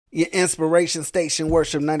Your inspiration station,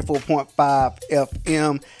 Worship 94.5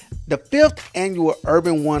 FM. The 5th annual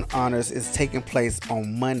Urban One Honors is taking place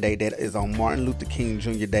on Monday. That is on Martin Luther King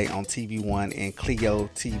Jr. Day on TVOne and CLEO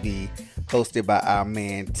TV, hosted by our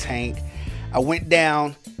man Tank. I went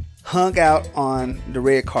down, hung out on the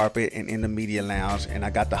red carpet and in the media lounge, and I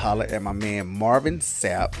got to holler at my man Marvin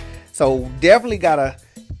Sapp. So definitely gotta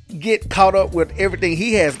get caught up with everything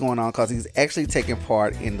he has going on, because he's actually taking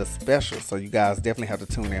part in the special. So you guys definitely have to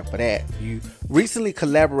tune in for that. You recently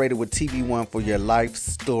collaborated with TVOne for your life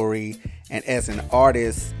story, and as an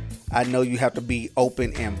artist, I know you have to be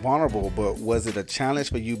open and vulnerable, but was it a challenge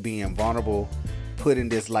for you being vulnerable, putting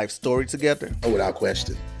this life story together? Oh, without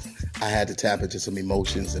question. I had to tap into some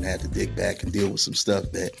emotions and had to dig back and deal with some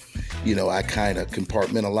stuff that, I kind of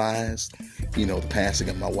compartmentalized. The passing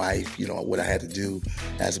of my wife, what I had to do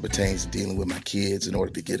as it pertains to dealing with my kids in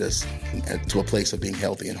order to get us to a place of being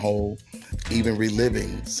healthy and whole. Even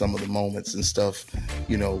reliving some of the moments and stuff,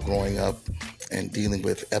 growing up and dealing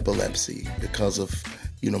with epilepsy because of,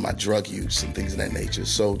 my drug use and things of that nature.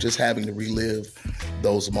 So just having to relive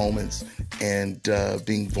those moments and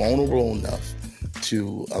being vulnerable enough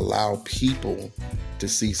to allow people to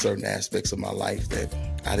see certain aspects of my life that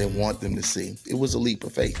I didn't want them to see. It was a leap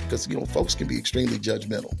of faith because, folks can be extremely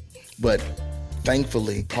judgmental. But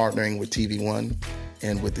thankfully, partnering with TVOne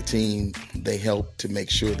and with the team, they helped to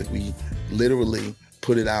make sure that we literally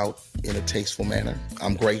put it out in a tasteful manner.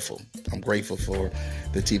 I'm grateful. I'm grateful for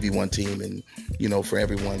the TVOne team and, for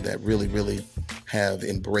everyone that really, really have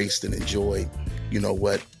embraced and enjoyed,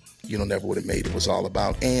 what Never Would Have Made It was all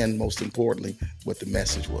about, and most importantly, what the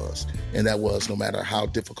message was. And that was, no matter how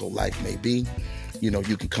difficult life may be, you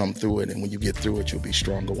can come through it, and when you get through it, you'll be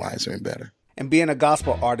stronger, wiser, and better. And being a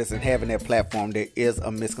gospel artist and having that platform, there is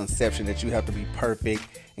a misconception that you have to be perfect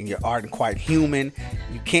and your art and quite human.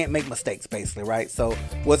 You can't make mistakes, basically, right? So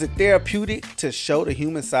was it therapeutic to show the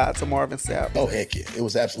human side to Marvin Sapp? Oh, heck yeah. It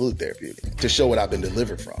was absolutely therapeutic to show what I've been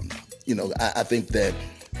delivered from. I think that,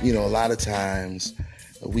 a lot of times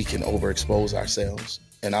we can overexpose ourselves.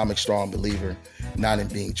 And I'm a strong believer, not in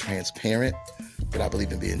being transparent, but I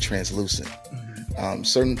believe in being translucent. Mm-hmm.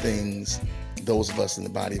 Certain things, those of us in the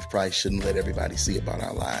body of Christ shouldn't let everybody see about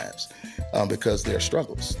our lives because there are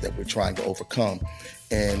struggles that we're trying to overcome,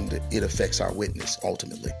 and it affects our witness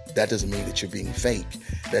ultimately. That doesn't mean that you're being fake.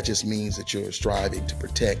 That just means that you're striving to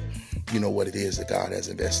protect what it is that God has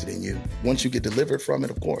invested in you. Once you get delivered from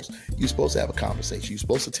it, of course, you're supposed to have a conversation. You're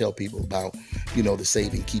supposed to tell people about, the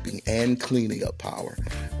saving, keeping, and cleaning up power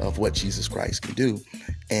of what Jesus Christ can do.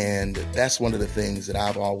 And that's one of the things that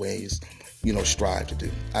I've always, strive to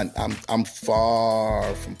do. I'm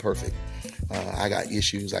far from perfect. I got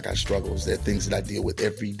issues, I got struggles. There are things that I deal with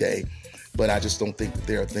every day, but I just don't think that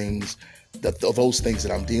there are things, those things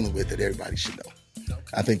that I'm dealing with, that everybody should know.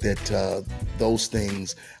 I think that those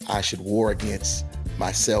things I should war against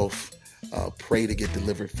myself, pray to get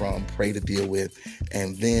delivered from, pray to deal with,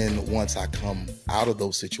 and then once I come out of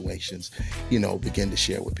those situations, begin to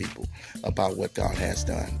share with people about what God has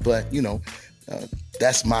done. But,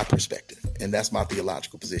 that's my perspective, and that's my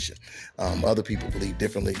theological position. Other people believe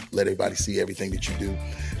differently. Let everybody see everything that you do.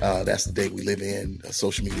 That's the day we live in, a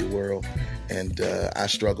social media world, and I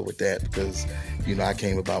struggle with that because, I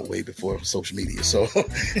came about way before social media. So,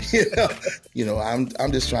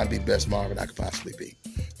 I'm just trying to be the best Marvin I could possibly be.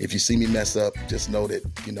 If you see me mess up, just know that,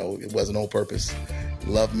 it wasn't on purpose.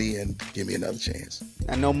 Love me and give me another chance.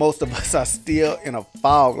 I know most of us are still in a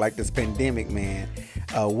fog like this pandemic, man.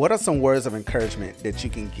 What are some words of encouragement that you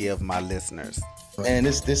can give my listeners? And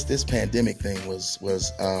this pandemic thing was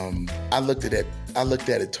I looked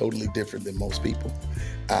at it totally different than most people.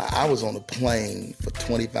 I was on a plane for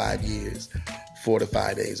 25 years, 4 to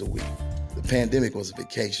 5 days a week. The pandemic was a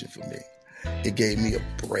vacation for me. It gave me a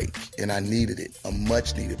break, and I needed it, a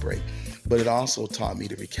much needed break. But it also taught me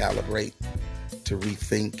to recalibrate, to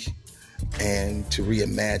rethink, and to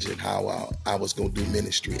reimagine how I was going to do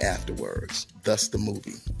ministry afterwards. Thus the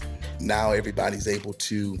movie. Now everybody's able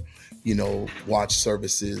to, watch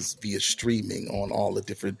services via streaming on all the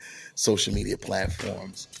different social media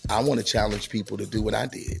platforms. I want to challenge people to do what I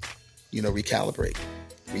did, recalibrate,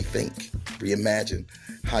 rethink, reimagine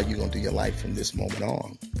how you're going to do your life from this moment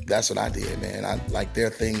on. That's what I did, man. There are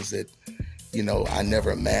things that, I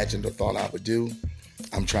never imagined or thought I would do.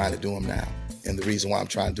 I'm trying to do them now. And the reason why I'm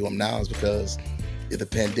trying to do them now is because if the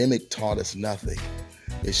pandemic taught us nothing,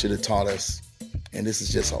 it should have taught us, and this is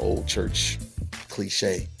just an old church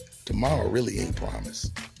cliche, tomorrow really ain't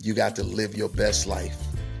promised. You got to live your best life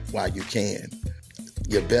while you can.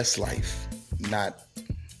 Your best life, not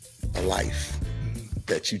a life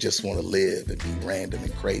that you just want to live and be random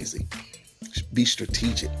and crazy. be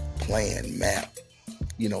strategic, plan, map,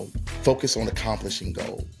 focus on accomplishing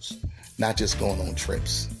goals, not just going on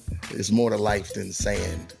trips. There's more to life than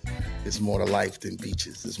sand. There's more to life than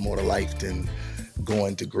beaches. There's more to life than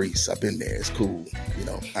going to Greece. I've been there. It's cool.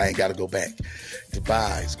 I ain't got to go back.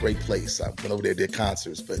 Dubai is a great place. I went over there, did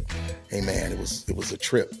concerts, but hey man, it was a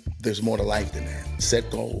trip. There's more to life than that. Set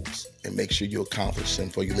goals and make sure you accomplish them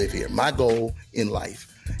before you live here. My goal in life,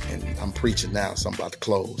 and I'm preaching now, so I'm about to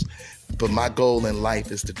close, but my goal in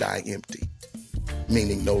life is to die empty,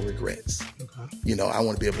 meaning no regrets. Okay. I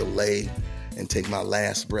want to be able to lay and take my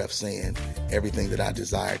last breath saying everything that I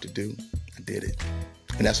desired to do, I did it.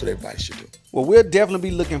 And that's what everybody should do. Well, we'll definitely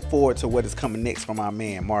be looking forward to what is coming next from our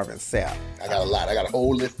man, Marvin Sapp. I got a lot. I got a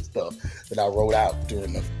whole list of stuff that I wrote out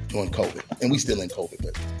during COVID. And we still in COVID,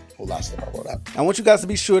 but a whole lot of stuff I wrote out. I want you guys to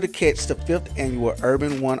be sure to catch the 5th annual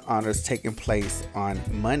Urban One Honors taking place on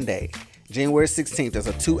Monday, January 16th. There's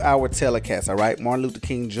a 2-hour telecast, all right? Martin Luther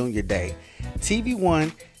King Jr. Day.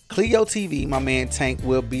 TVOne, CLEO TV, my man Tank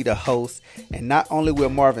will be the host, and not only will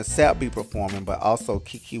Marvin Sapp be performing, but also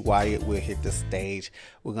Kiki Wyatt will hit the stage.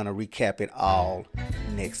 We're going to recap it all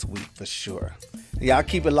next week for sure. Y'all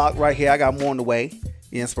keep it locked right here. I got more on the way.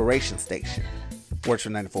 The Inspiration Station. Works for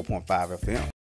 94.5 FM.